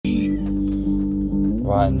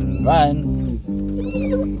Run, run.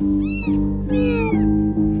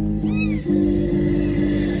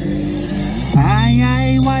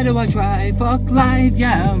 Why do I try? Fuck life,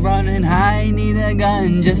 yeah, I'm running high. Need a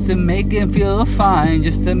gun just to make it feel fine.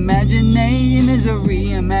 Just imagine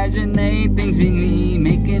misery, imagine things being me,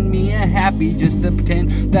 making me happy just to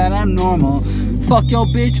pretend that I'm normal. Fuck yo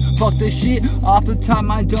bitch, fuck the shit off the top of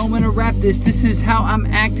my dome when I rap this. This is how I'm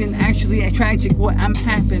acting, actually tragic what I'm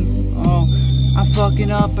happening. Oh, I'm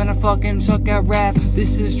fucking up and I fucking suck at rap.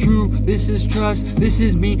 This is true, this is trust, this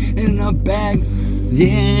is me in a bag. Yeah,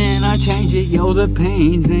 and I change it, yo, the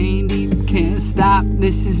pains ain't deep, can't stop.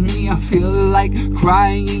 This is me, I feel like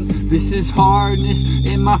crying. This is hardness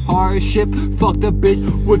in my hardship. Fuck the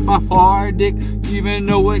bitch with my hard dick, even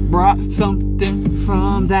though it brought something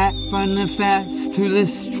from that. Running fast to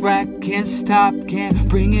this track, can't stop, can't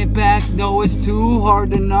bring it back. No, it's too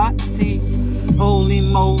hard to not see. Holy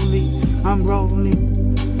moly, I'm rolling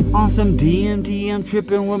on some DMT, I'm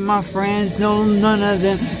tripping with my friends. No, none of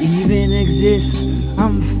them even exist.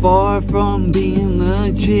 I'm far from being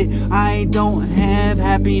legit. I don't have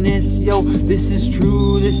happiness, yo, this is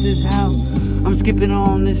true, this is how I'm skipping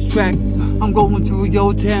on this track. I'm going through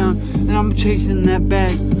your town and I'm chasing that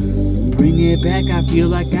bag. Bring it back, I feel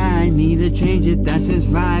like I need to change it. That's just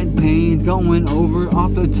right, pain's going over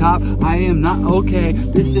off the top. I am not okay,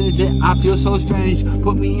 this is it, I feel so strange.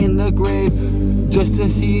 Put me in the grave just to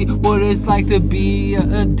see what it's like to be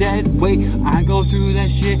a dead weight. I go through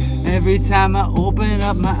that shit every time I open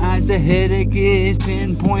up my eyes. The headache is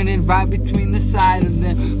pinpointed right between the side of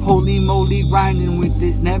them. Holy moly, grinding with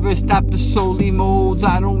it, never stop the solely molds.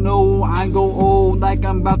 I don't know, I go old like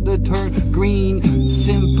I'm about to turn green.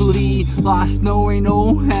 Simply lost, no, ain't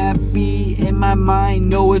no happy in my mind.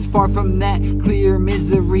 No, it's far from that clear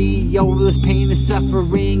misery. Yo, this pain and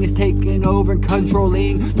suffering is taking over and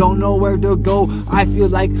controlling. Don't know where to go, I feel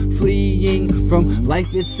like fleeing from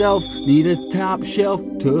life itself. Need a top shelf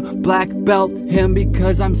to black belt him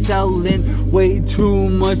because I'm selling way too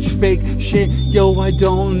much fake shit. Yo, I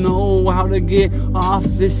don't know how to get off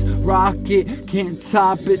this rocket, can't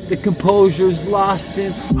top it, the composure's lost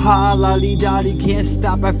in ha-la-dee-da-dee, can't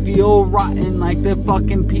stop. I feel rotten like the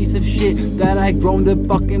fucking piece of shit that I grown to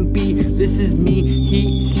fucking be. This is me,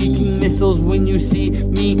 heat-seeking missiles when you see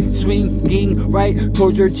me swinging right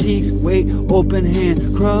towards your cheeks. Wait, open hand,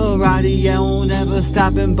 karate, I won't ever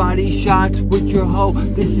stop in body shots with your hoe.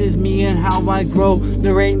 This is me and how I grow,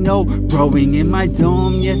 there ain't no growing in my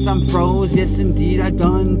dome. Yes, I'm froze, yes indeed, I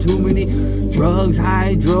done too many drugs,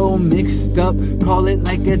 hydro mixed up, call it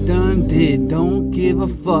like I done did. Don't give a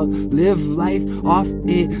fuck, live life off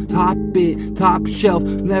it, top shelf,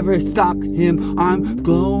 never stop him. I'm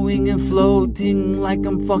glowing and floating like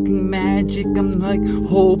I'm fucking magic. I'm like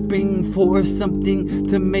hoping for something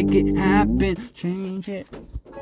to make it happen, change it.